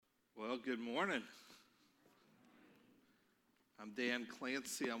Well, good morning. I'm Dan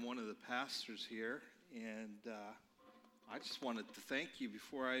Clancy. I'm one of the pastors here, and I just wanted to thank you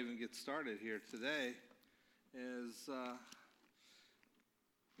before I even get started here today.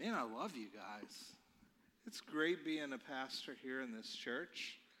 Man, I love you guys. It's great being a pastor here in this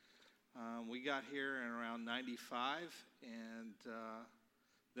church. We got here in around 95, and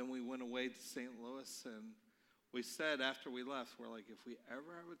then we went away to St. Louis, and we said after we left, we're like, if we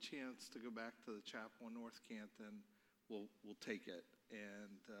ever have a chance to go back to the chapel in North Canton, we'll take it.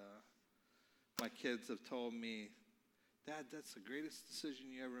 And my kids have told me, Dad, that's the greatest decision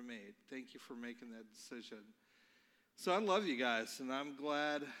you ever made. Thank you for making that decision. So I love you guys, and I'm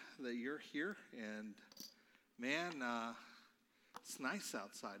glad that you're here. And man, it's nice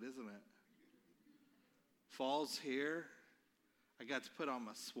outside, isn't it? Fall's here. I got to put on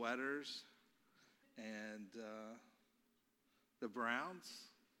my sweaters. And the Browns,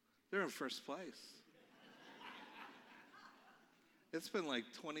 they're in first place. It's been like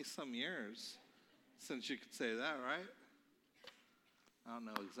 20-some years since you could say that, right? I don't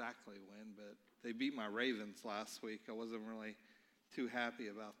know exactly when, but they beat my Ravens last week. I wasn't really too happy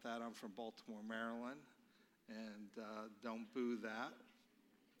about that. I'm from Baltimore, Maryland, and don't boo that.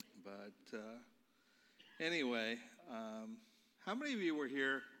 But anyway, how many of you were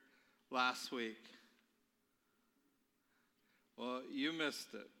here last week? Well, you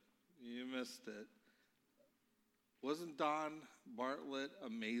missed it. You missed it. Wasn't Don Bartlett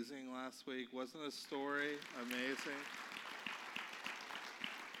amazing last week? Wasn't his story amazing?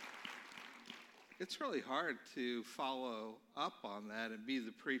 It's really hard to follow up on that and be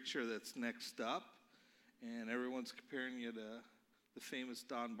the preacher that's next up. And everyone's comparing you to the famous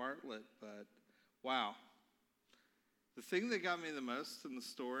Don Bartlett. But wow. The thing that got me the most in the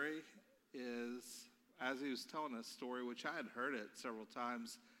story is, as he was telling a story, which I had heard it several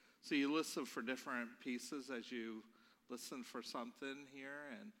times, so you listen for different pieces as you listen for something here.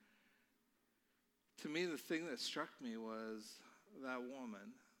 And to me, the thing that struck me was that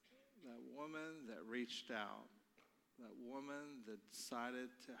woman that reached out, that woman that decided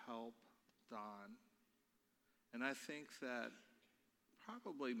to help Don. And I think that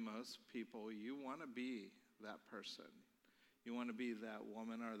probably most people, you want to be that person. You want to be that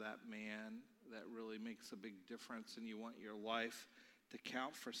woman or that man that really makes a big difference, and you want your life to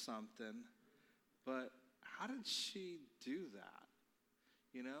count for something. But how did she do that?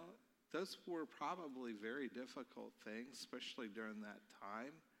 You know, those were probably very difficult things, especially during that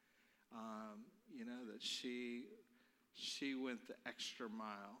time. You know, that she went the extra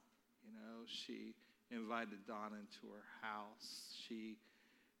mile. You know, she invited Don into her house. She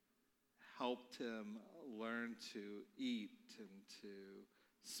helped him learn to eat and to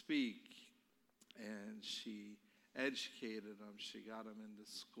speak. And she educated him. She got him into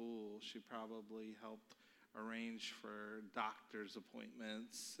school. She probably helped arrange for doctor's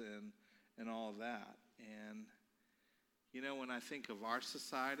appointments and all that. And, you know, when I think of our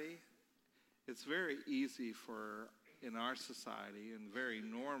society, it's very easy in our society and very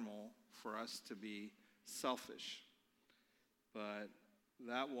normal for us to be selfish. But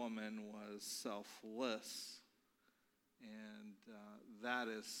that woman was selfless. And that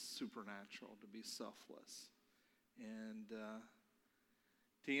is supernatural, to be selfless. And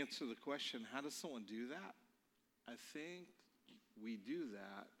to answer the question, how does someone do that? I think we do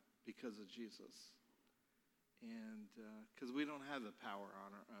that because of Jesus. And because we don't have the power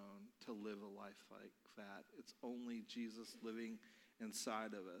on our own to live a life like that. It's only Jesus living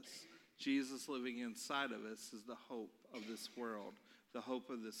inside of us. Jesus living inside of us is the hope of this world, the hope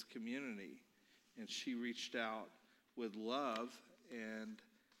of this community. And she reached out with love, and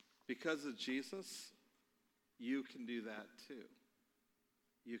because of Jesus, you can do that too.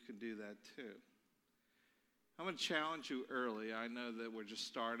 You can do that too. I'm going to challenge you early. I know that we're just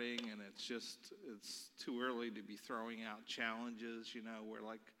starting, and it's too early to be throwing out challenges. You know, we're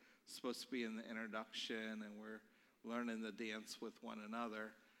like supposed to be in the introduction, and we're learning the dance with one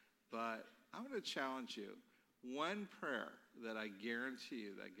another. But I'm going to challenge you. One prayer that I guarantee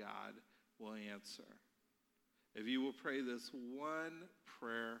you that God will answer. If you will pray this one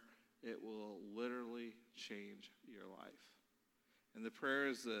prayer, it will literally change your life. And the prayer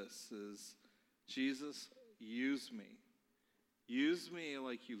is this, is Jesus, use me. Use me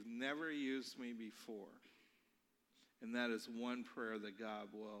like you've never used me before. And that is one prayer that God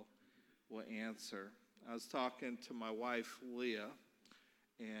will answer. I was talking to my wife, Leah,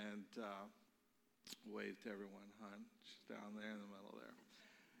 and wave to everyone, hon. She's down there in the middle there.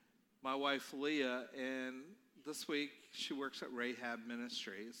 My wife, Leah, and this week she works at Rahab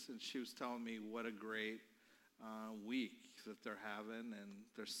Ministries, and she was telling me what a great week that they're having, and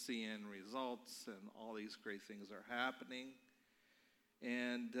they're seeing results, and all these great things are happening.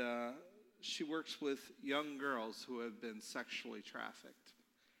 And she works with young girls who have been sexually trafficked.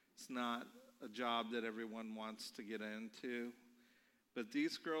 It's not a job that everyone wants to get into, but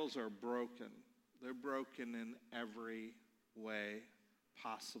these girls are broken. They're broken in every way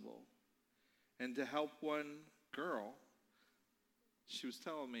possible. And to help one girl, she was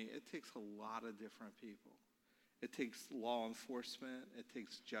telling me, it takes a lot of different people. It takes law enforcement, it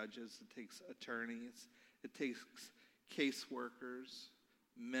takes judges, it takes attorneys, it takes caseworkers,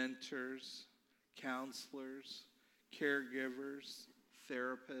 mentors, counselors, caregivers,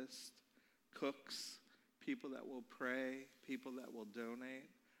 therapists, cooks, people that will pray, people that will donate.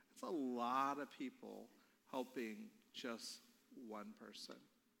 It's a lot of people helping just one person.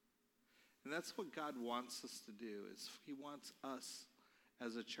 And that's what God wants us to do, is he wants us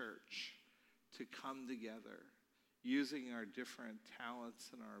as a church to come together using our different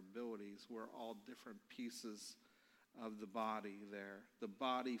talents and our abilities. We're all different pieces of the body there, the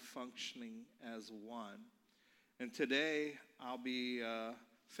body functioning as one. And today I'll be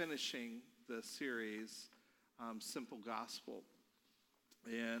finishing the series, Simple Gospel.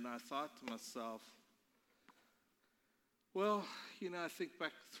 And I thought to myself, well, I think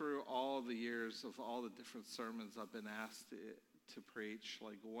back through all the years of all the different sermons I've been asked to preach.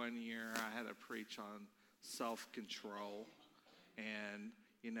 Like one year I had to preach on self-control, and,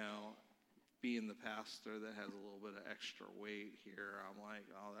 being the pastor that has a little bit of extra weight here, I'm like,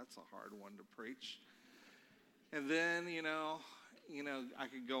 oh, that's a hard one to preach. And then, I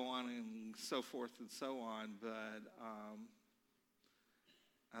could go on and so forth and so on, but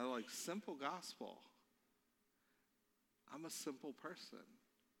I like simple gospel. I'm a simple person.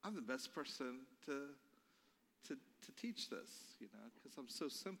 I'm the best person to teach this, because I'm so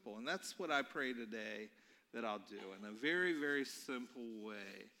simple. And that's what I pray today that I'll do. In a very, very simple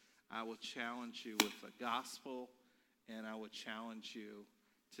way, I will challenge you with the gospel, and I will challenge you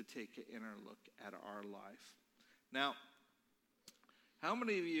to take an inner look at our life. Now, how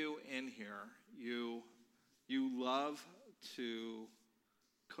many of you in here, you love to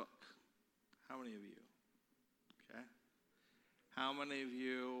cook? How many of you? Okay. How many of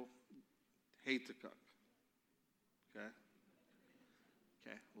you hate to cook? Okay.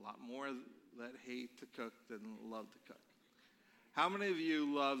 Okay. A lot more that hate to cook than love to cook. How many of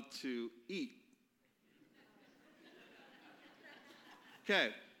you love to eat?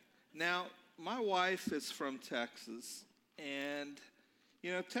 Okay. Now, my wife is from Texas, and,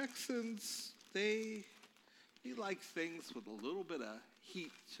 Texans, they like things with a little bit of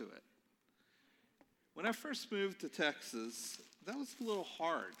heat to it. When I first moved to Texas, that was a little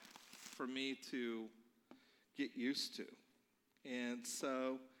hard for me to get used to. And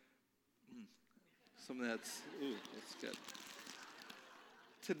so, that's good.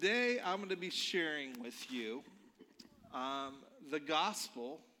 Today, I'm going to be sharing with you the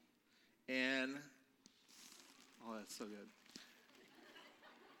gospel and, oh, that's so good.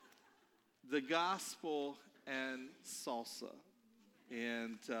 The gospel and salsa.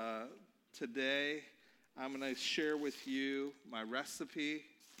 And today, I'm going to share with you my recipe.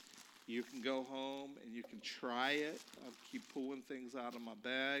 You can go home and you can try it. I'll keep pulling things out of my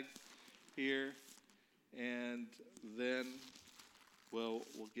bag here. And then we'll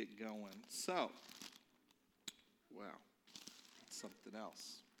get going. So, wow, something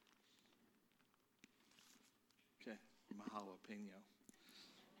else. Okay, my jalapeno.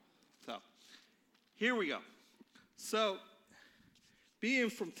 So, here we go. So, being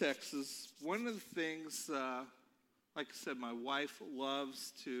from Texas, one of the things, like I said, my wife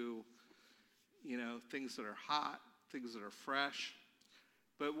loves to, things that are hot, things that are fresh.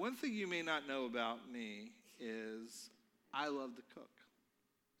 But one thing you may not know about me is I love to cook.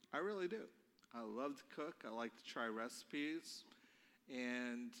 I really do. I love to cook. I like to try recipes.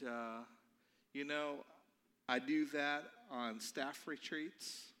 And, I do that on staff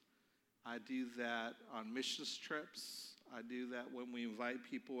retreats. I do that on missions trips. I do that when we invite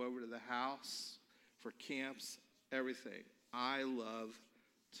people over to the house for camps, everything. I love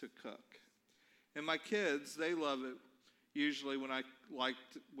to cook. And my kids, they love it usually when I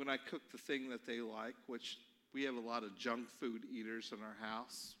cook the thing that they like, which we have a lot of junk food eaters in our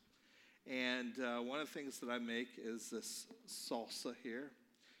house. And one of the things that I make is this salsa here.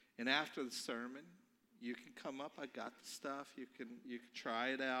 And after the sermon, you can come up. I got the stuff. You can try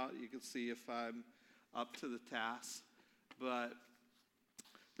it out. You can see if I'm up to the task. But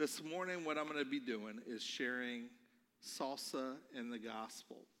this morning, what I'm going to be doing is sharing salsa and the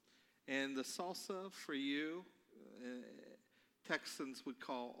gospel. And the salsa for you, Texans would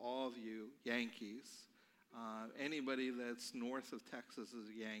call all of you Yankees. Anybody that's north of Texas is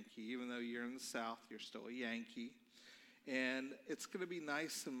a Yankee. Even though you're in the South, you're still a Yankee. And it's going to be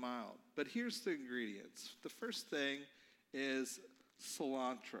nice and mild. But here's the ingredients. The first thing is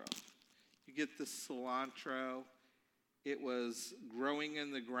cilantro. You get the cilantro. It was growing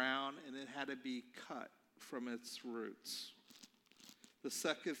in the ground, and it had to be cut from its roots. The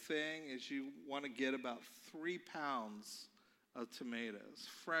second thing is you want to get about 3 pounds of tomatoes,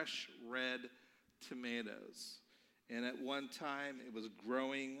 fresh red tomatoes. And at one time, it was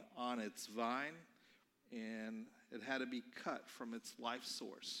growing on its vine, and it had to be cut from its life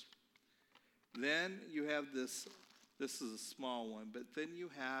source. Then you have this is a small one, but then you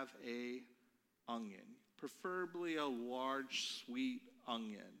have a onion, preferably a large sweet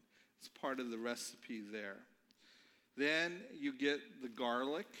onion. It's part of the recipe there. Then you get the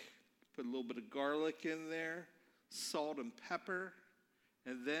garlic, put a little bit of garlic in there, salt and pepper,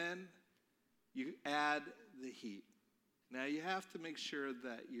 and then you add the heat. Now you have to make sure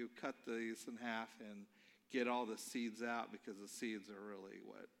that you cut these in half and get all the seeds out, because the seeds are really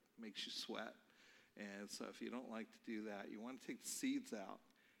what makes you sweat. And so if you don't like to do that, you want to take the seeds out.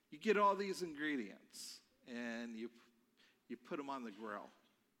 You get all these ingredients and you put them on the grill.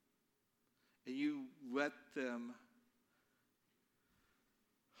 And you let them,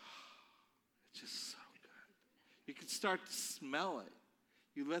 it's just so good. You can start to smell it.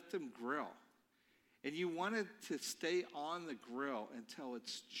 You let them grill. And you want it to stay on the grill until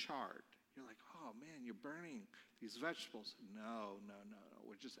it's charred. You're like, oh man, you're burning these vegetables. No.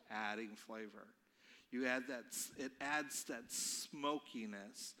 We're just adding flavor. You add that, it adds that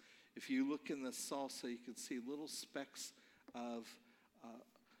smokiness. If you look in the salsa, you can see little specks of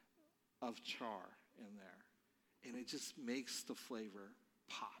char in there. And it just makes the flavor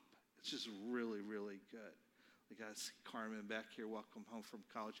pop. It's just really, really good. Like I see Carmen back here, welcome home from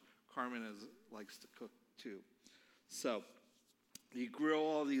college. Carmen likes to cook too. So you grill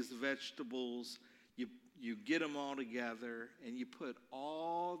all these vegetables, you get them all together, and you put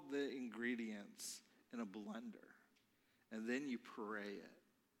all the ingredients in a blender. And then you puree it.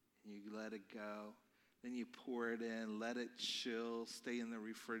 And you let it go. Then you pour it in, let it chill, stay in the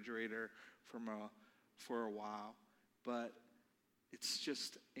refrigerator for a while. But it's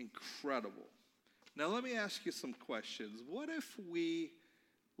just incredible. Now let me ask you some questions. What if we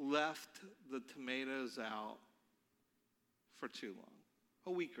left the tomatoes out for too long?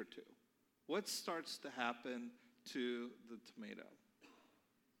 A week or two. What starts to happen to the tomato?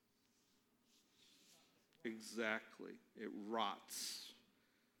 Exactly. It rots.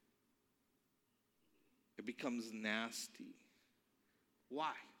 It becomes nasty.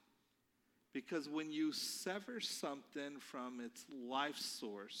 Why? Because when you sever something from its life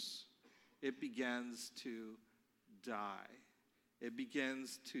source, it begins to die. It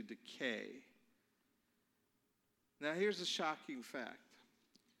begins to decay. Now here's a shocking fact.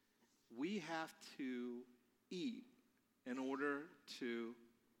 We have to eat in order to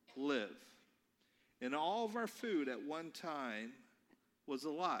live. And all of our food at one time was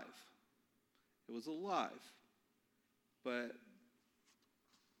alive. It was alive. But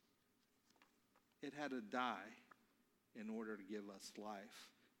it had to die in order to give us life.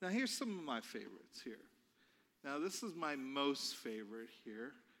 Now here's some of my favorites here. Now this is my most favorite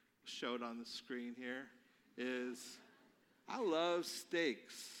here. Show it on the screen here. Is I love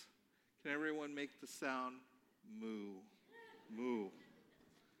steaks. Can everyone make the sound moo? Moo.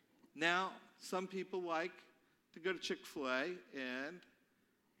 Now, some people like to go to Chick-fil-A and,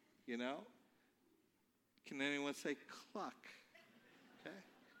 can anyone say cluck? Okay?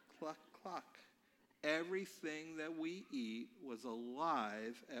 Cluck, cluck. Everything that we eat was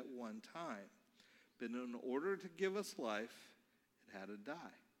alive at one time. But in order to give us life, it had to die.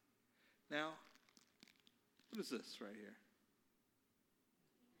 Now, what is this right here?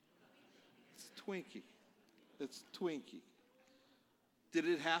 It's a Twinkie. It's a Twinkie. Did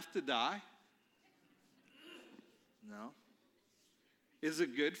it have to die? No. Is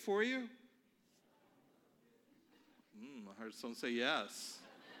it good for you? I heard someone say yes.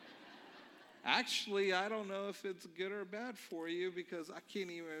 Actually, I don't know if it's good or bad for you because I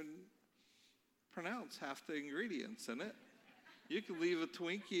can't even pronounce half the ingredients in it. You can leave a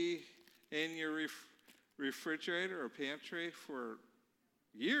Twinkie in your refrigerator or pantry for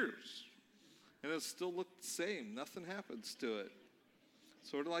years, and it still look the same. Nothing happens to it.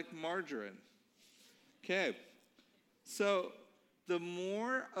 Sort of like margarine. Okay, so the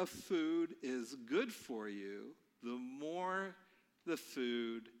more a food is good for you, the more the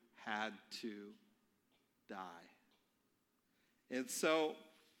food had to die. And so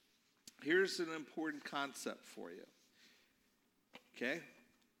here's an important concept for you. Okay?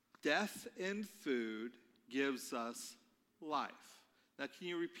 Death in food gives us life. Now, can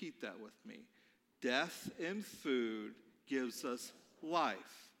you repeat that with me? Death in food gives us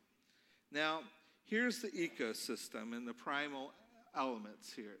life. Now, here's the ecosystem and the primal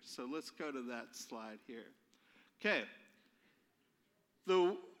elements here. So let's go to that slide here. Okay.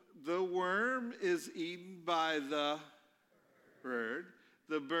 The worm is eaten by the bird.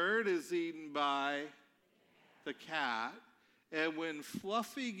 The bird is eaten by the cat. And when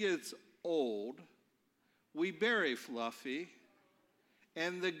Fluffy gets old, we bury Fluffy.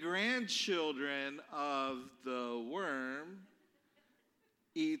 And the grandchildren of the worm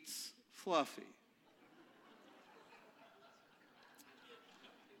eats Fluffy.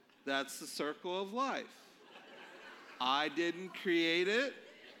 That's the circle of life. I didn't create it.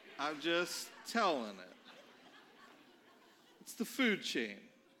 I'm just telling it. It's the food chain.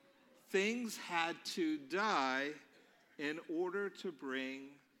 Things had to die in order to bring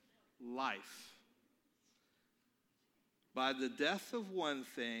life. By the death of one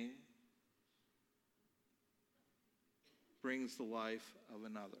thing brings the life of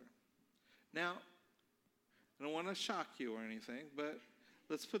another. Now, I don't want to shock you or anything, but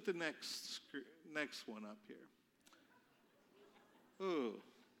let's put the next one up here. Ooh,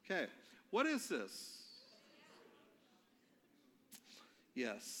 okay. What is this?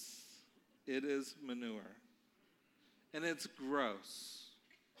 Yes, it is manure. And it's gross.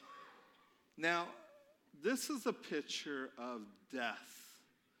 Now, this is a picture of death.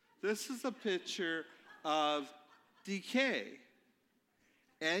 This is a picture of decay.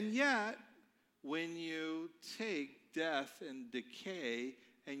 And yet, when you take death and decay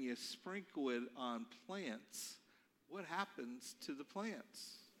and you sprinkle it on plants, what happens to the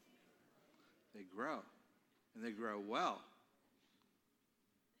plants? They grow, and they grow well.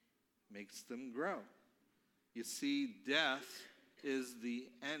 Makes them grow. You see, death is the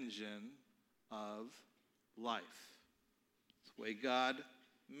engine of life. It's the way God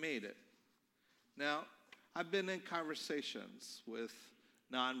made it. Now, I've been in conversations with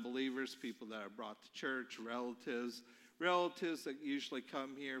non-believers, people that are brought to church, relatives that usually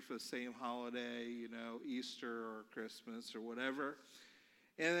come here for the same holiday, Easter or Christmas or whatever.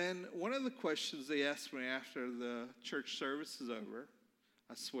 And then one of the questions they asked me after the church service is over,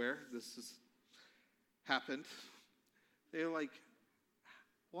 I swear this has happened, they're like,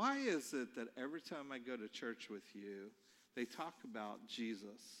 why is it that every time I go to church with you, they talk about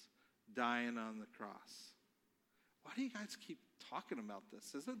Jesus dying on the cross? Why do you guys keep talking about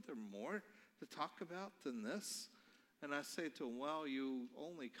this? Isn't there more to talk about than this? And I say to them, well, you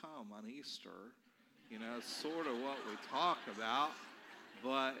only come on Easter. It's sort of what we talk about.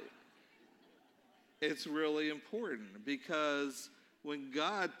 But it's really important because when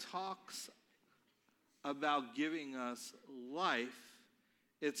God talks about giving us life,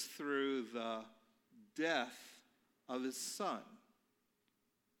 it's through the death of his son.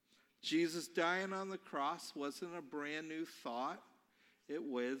 Jesus dying on the cross wasn't a brand new thought. It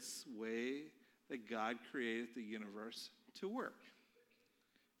was the way that God created the universe to work.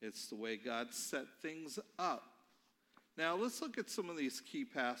 It's the way God set things up. Now, let's look at some of these key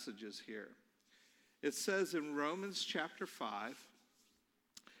passages here. It says in Romans chapter 5,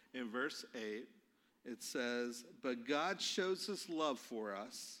 in verse 8, it says, "But God shows his love for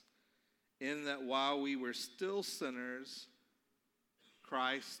us in that while we were still sinners,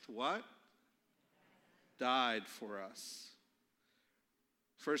 Christ," what? Died for us.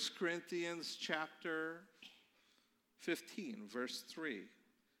 1 Corinthians chapter 15, verse 3.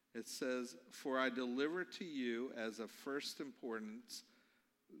 It says, "For I deliver to you as of first importance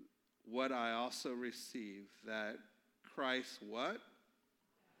what I also received, that Christ," what?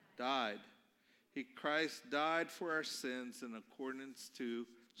 Died. Christ died for our sins in accordance to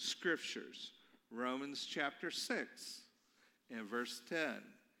Scriptures. Romans chapter 6, and verse 10.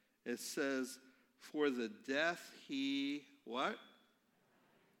 It says, "For the death he," what?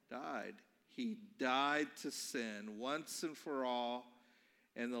 Died. He died to sin once and for all,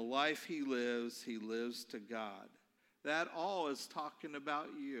 and the life he lives to God. That all is talking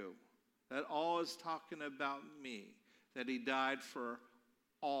about you. That all is talking about me. That he died for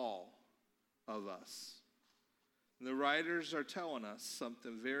all of us. And the writers are telling us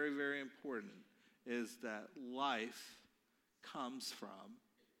something very, very important, is that life comes from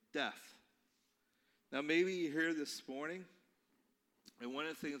death. Now, maybe you're here this morning, and one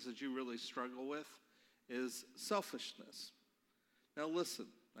of the things that you really struggle with is selfishness. Now listen,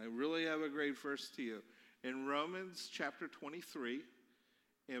 I really have a great verse to you. In Romans chapter 23,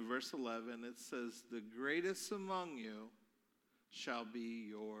 in verse 11, it says, "The greatest among you shall be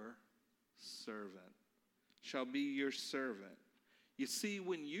your servant." Shall be your servant. You see,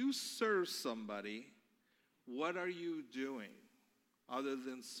 when you serve somebody, What are you doing other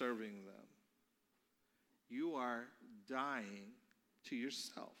than serving them? You are dying to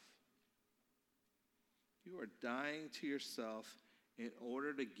yourself. You are dying to yourself in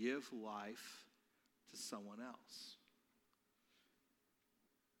order to give life to someone else.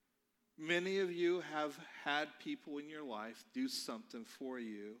 Many of you have had people in your life do something for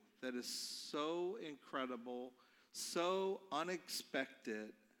you that is so incredible, so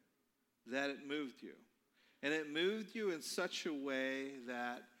unexpected, that it moved you. And it moved you in such a way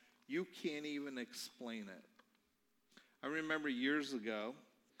that you can't even explain it. I remember years ago,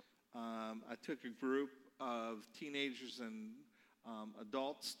 I took a group of teenagers and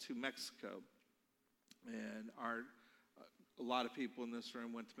adults to Mexico. And a lot of people in this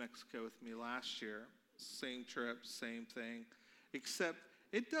room went to Mexico with me last year. Same trip, same thing. Except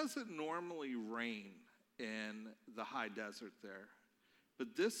it doesn't normally rain in the high desert there.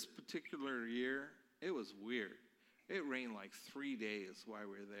 But this particular year, it was weird. It rained like 3 days while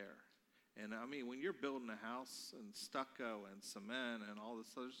we were there. And I mean, when you're building a house and stucco and cement and all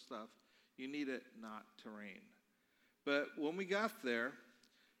this other stuff, you need it not to rain. But when we got there,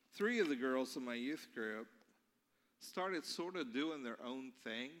 3 of the girls in my youth group started sort of doing their own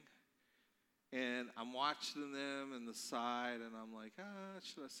thing. And I'm watching them in the side, and I'm like,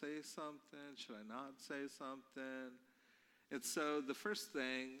 should I say something? Should I not say something? And so the first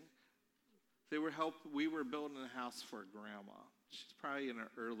thing, we were building a house for a grandma. She's probably in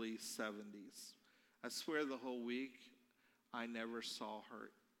her early 70s. I swear the whole week, I never saw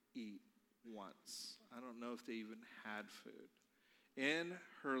her eat once. I don't know if they even had food. In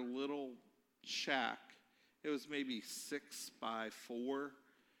her little shack, it was maybe 6 by 4,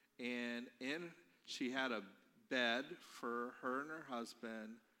 and she had a bed for her and her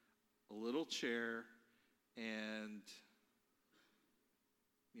husband, a little chair, and,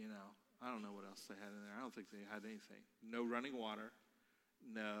 I don't know what else they had in there. I don't think they had anything. No running water,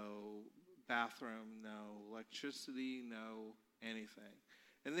 no bathroom, no electricity, no anything.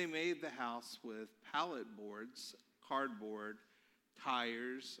 And they made the house with pallet boards, cardboard,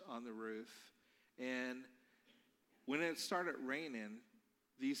 tires on the roof. And when it started raining,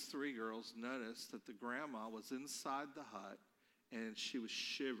 these 3 girls noticed that the grandma was inside the hut and she was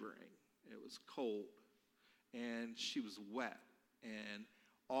shivering. It was cold and she was wet. And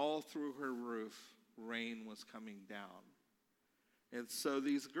all through her roof, rain was coming down. And so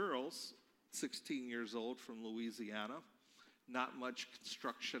these girls, 16 years old from Louisiana, not much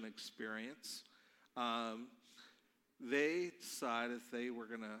construction experience, they decided they were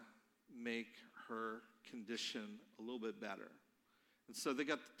going to make her condition a little bit better. And so they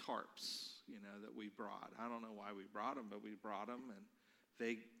got the tarps, that we brought. I don't know why we brought them, but we brought them, and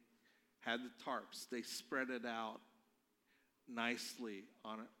they had the tarps. They spread it out nicely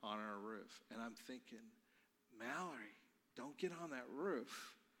on our roof. And I'm thinking, Mallory, don't get on that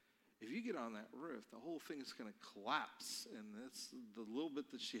roof. If you get on that roof, the whole thing is going to collapse, and the little bit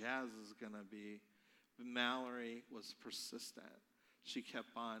that she has is going to be. But Mallory was persistent. She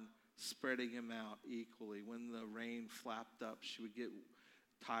kept on spreading them out equally. When the rain flapped up, she would get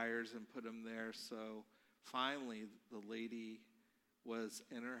tires and put them there. So finally, the lady was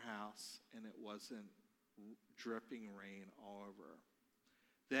in her house, and it wasn't dripping rain all over her.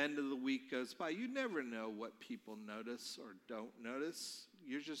 The end of the week goes by. You never know what people notice or don't notice.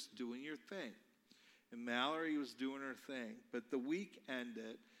 You're just doing your thing. And Mallory was doing her thing. But the week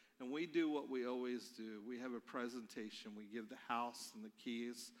ended, and we do what we always do. We have a presentation. We give the house and the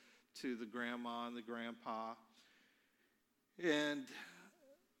keys to the grandma and the grandpa. And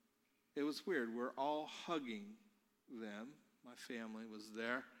it was weird. We're all hugging them. My family was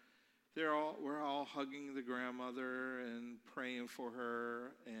there. We're all hugging the grandmother and praying for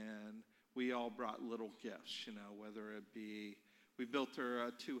her, and we all brought little gifts, whether it be, we built her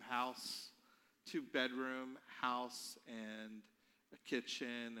a 2-bedroom house and a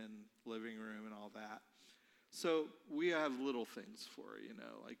kitchen and living room and all that. So we have little things for her,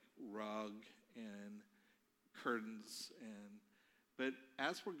 like rug and curtains. But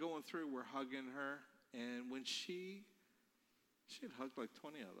as we're going through, we're hugging her, and when she had hugged like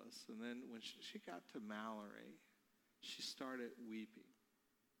 20 of us. And then when she got to Mallory, she started weeping.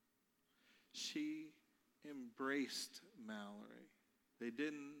 She embraced Mallory. They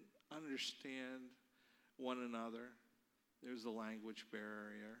didn't understand one another. There's a language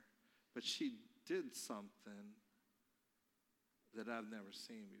barrier. But she did something that I've never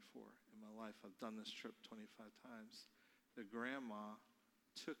seen before in my life. I've done this trip 25 times. The grandma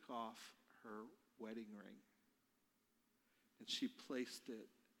took off her wedding ring, and she placed it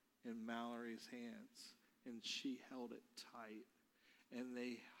in Mallory's hands, and she held it tight, and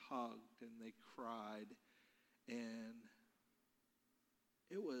they hugged, and they cried, And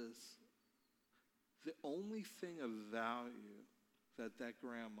it was the only thing of value that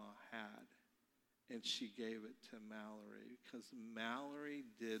grandma had. And she gave it to Mallory because Mallory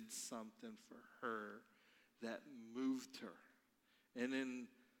did something for her that moved her. And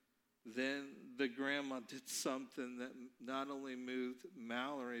then the grandma did something that not only moved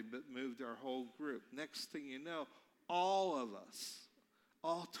Mallory, but moved our whole group. Next thing you know, all of us,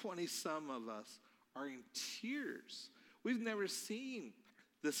 all 20-some of us, are in tears. We've never seen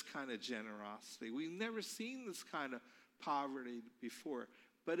this kind of generosity. We've never seen this kind of poverty before.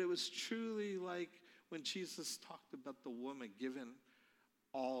 But it was truly like when Jesus talked about the woman giving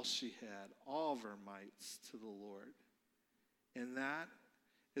all she had, all of her mites to the Lord. And that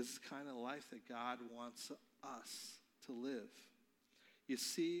is the kind of life that God wants us to live. You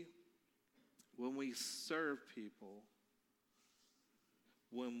see, when we serve people,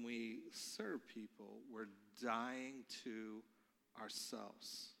 we're dying to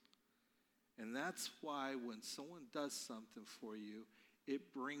ourselves. And that's why when someone does something for you,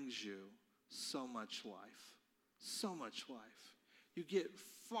 it brings you so much life. So much life. You get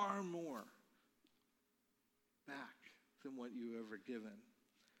far more back than what you ever given.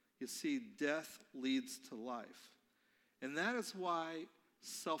 You see, death leads to life. And that is why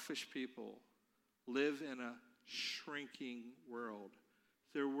selfish people live in a shrinking world.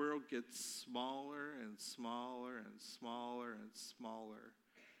 Their world gets smaller and smaller and smaller and smaller.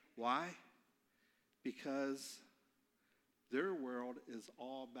 Why? Because their world is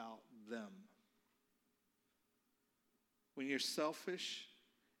all about them. When you're selfish,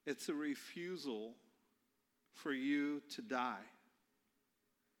 it's a refusal for you to die.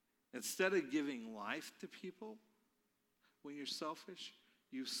 Instead of giving life to people, when you're selfish,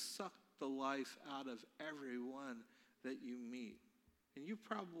 you suck the life out of everyone that you meet. And you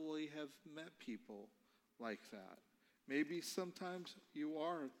probably have met people like that. Maybe sometimes you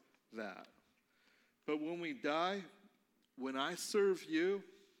are that. But when we die, when I serve you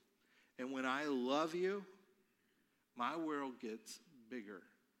and when I love you, my world gets bigger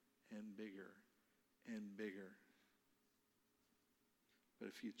and bigger and bigger. But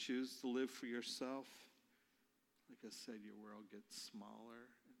if you choose to live for yourself, like I said, your world gets smaller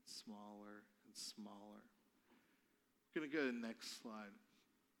and smaller and smaller. I'm going to go to the next slide.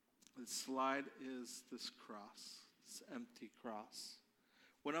 The slide is this cross, this empty cross.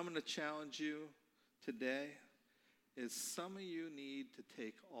 What I'm going to challenge you today is some of you need to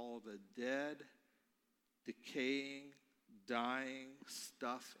take all the dead, decaying, dying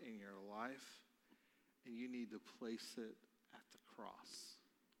stuff in your life, and you need to place it at the cross.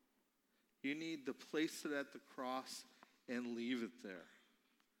 You need to place it at the cross and leave it there.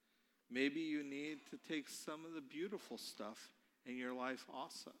 Maybe you need to take some of the beautiful stuff in your life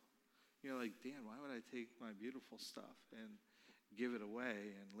also. You're like, Dan, why would I take my beautiful stuff and give it away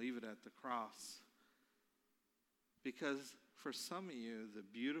and leave it at the cross? Because for some of you, the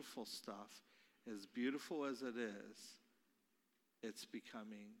beautiful stuff, as beautiful as it is, it's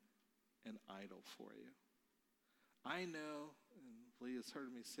becoming an idol for you. I know, and Leah's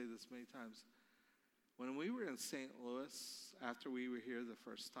heard me say this many times, when we were in St. Louis, after we were here the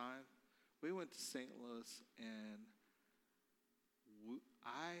first time, we went to St. Louis, and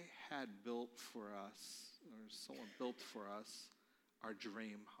I had built for us, or someone built for us, our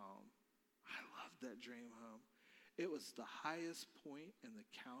dream home. I loved that dream home. It was the highest point in the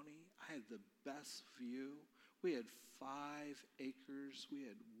county. I had the best view. We had 5 acres. We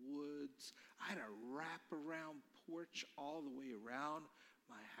had woods. I had a wraparound porch all the way around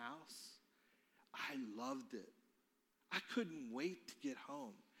my house. I loved it. I couldn't wait to get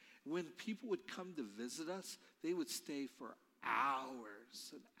home. When people would come to visit us, they would stay for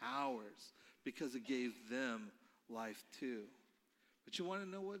hours and hours because it gave them life too. But you want to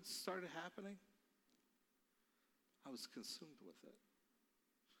know what started happening? I was consumed with it.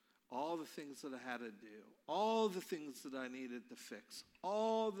 All the things that I had to do, all the things that I needed to fix,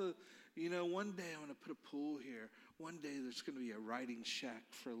 one day I'm going to put a pool here. One day there's going to be a riding shack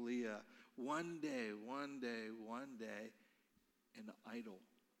for Leah. One day, an idol.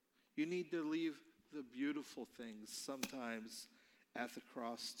 You need to leave the beautiful things sometimes at the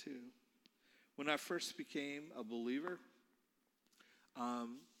cross too. When I first became a believer,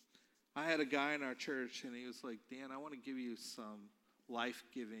 I had a guy in our church, and he was like, Dan, I want to give you some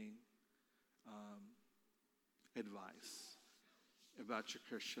life-giving advice about your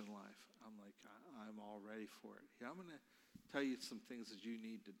Christian life. I'm like, I'm all ready for it. Yeah, I'm going to tell you some things that you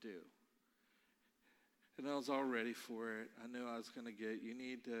need to do. And I was all ready for it. I knew I was going to you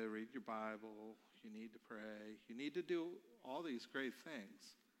need to read your Bible. You need to pray. You need to do all these great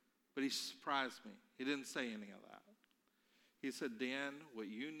things. But he surprised me. He didn't say any of that. He said, Dan, what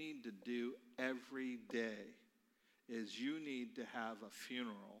you need to do every day is you need to have a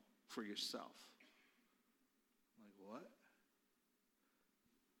funeral for yourself. I'm like, what?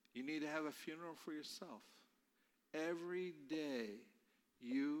 You need to have a funeral for yourself. Every day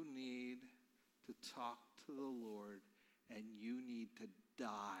you need to talk to the Lord and you need to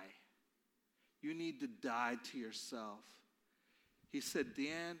die. You need to die to yourself. He said,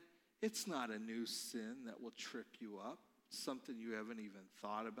 Dan, it's not a new sin that will trip you up, something you haven't even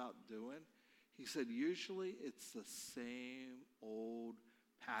thought about doing. He said, usually it's the same old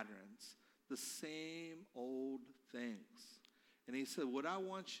patterns, the same old things. And he said, what I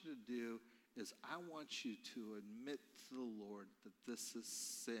want you to do is I want you to admit to the Lord that this is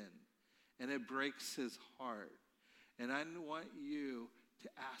sin. And it breaks his heart. And I want you to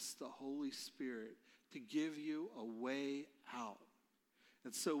ask the Holy Spirit to give you a way out.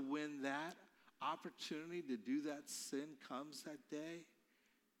 And so when that opportunity to do that sin comes that day,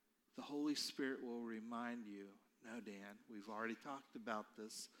 the Holy Spirit will remind you, no, Dan, we've already talked about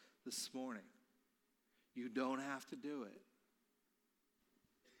this morning. You don't have to do it.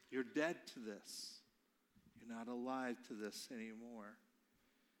 You're dead to this. You're not alive to this anymore.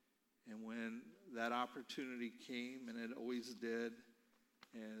 And when that opportunity came, and it always did,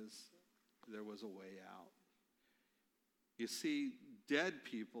 as there was a way out. You see, dead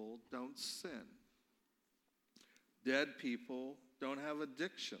people don't sin. Dead people don't have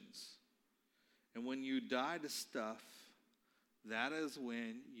addictions. And when you die to stuff, that is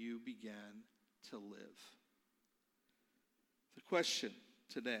when you begin to live. The question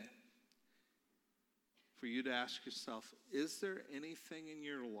today for you to ask yourself, is there anything in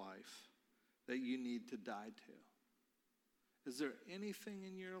your life that you need to die to? Is there anything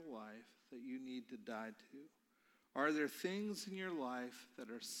in your life that you need to die to? Are there things in your life that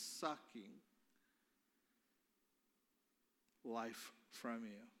are sucking life from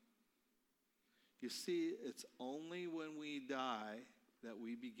you? You see, it's only when we die that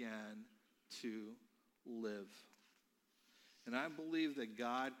we begin to live. And I believe that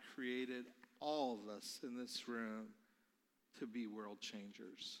God created all of us in this room to be world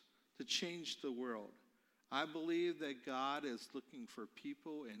changers, to change the world. I believe that God is looking for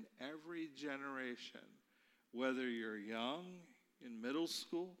people in every generation, whether you're young, in middle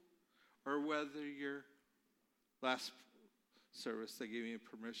school, or whether you're, last service they gave me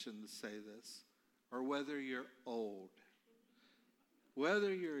permission to say this, or whether you're old.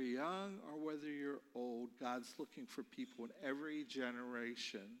 Whether you're young or whether you're old, God's looking for people in every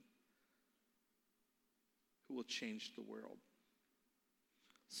generation who will change the world.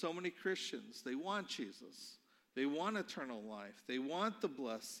 So many Christians, they want Jesus. They want eternal life. They want the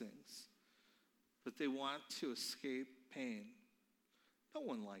blessings. But they want to escape pain. No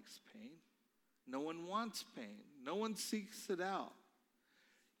one likes pain. No one wants pain. No one seeks it out.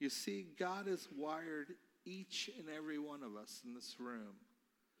 You see, God has wired each and every one of us in this room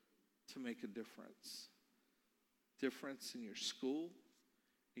to make a difference. Difference in your school,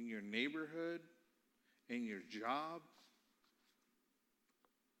 in your neighborhood, in your job.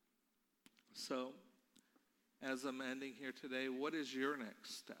 So, as I'm ending here today, what is your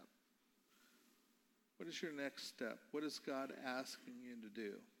next step? What is your next step? What is God asking you to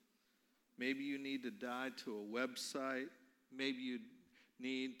do? Maybe you need to die to a website. Maybe you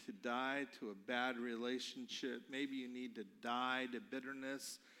need to die to a bad relationship. Maybe you need to die to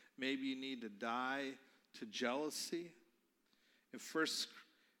bitterness. Maybe you need to die to jealousy.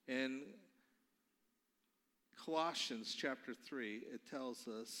 In Colossians chapter 3, it tells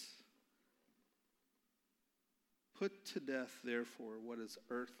us, put to death, therefore, what is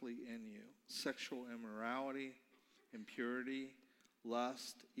earthly in you: sexual immorality, impurity,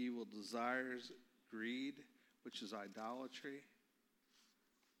 lust, evil desires, greed, which is idolatry.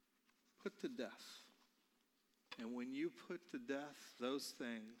 Put to death. And when you put to death those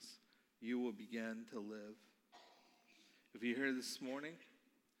things, you will begin to live. If you're here this morning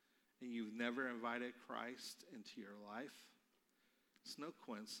and you've never invited Christ into your life, it's no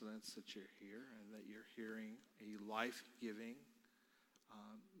coincidence that you're here and that you're hearing a life-giving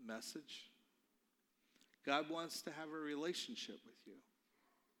message. God wants to have a relationship with you.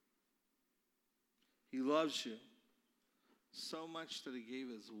 He loves you so much that he gave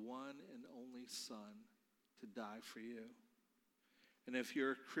his one and only Son to die for you. And if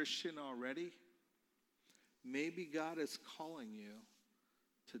you're a Christian already, maybe God is calling you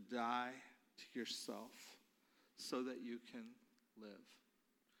to die to yourself so that you can live.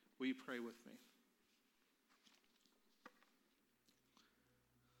 Will you pray with me?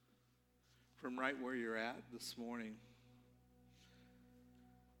 From right where you're at this morning,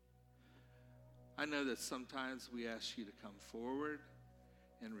 I know that sometimes we ask you to come forward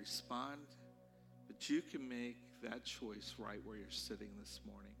and respond, but you can make that choice right where you're sitting this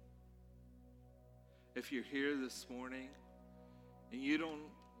morning. If you're here this morning and you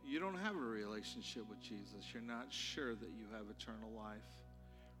don't have a relationship with Jesus, you're not sure that you have eternal life,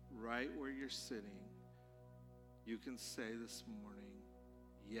 right where you're sitting, you can say this morning,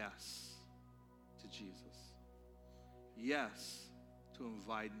 yes to Jesus. Yes to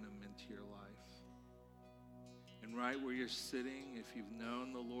inviting him into your life. And right where you're sitting, if you've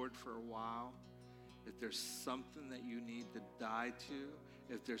known the Lord for a while, if there's something that you need to die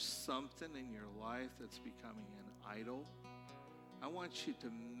to, if there's something in your life that's becoming an idol, I want you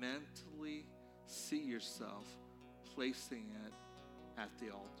to mentally see yourself placing it at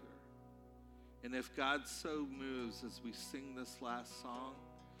the altar. And if God so moves as we sing this last song,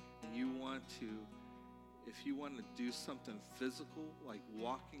 and if you want to do something physical, like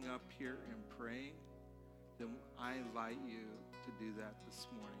walking up here and praying, then I invite you to do that this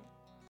morning.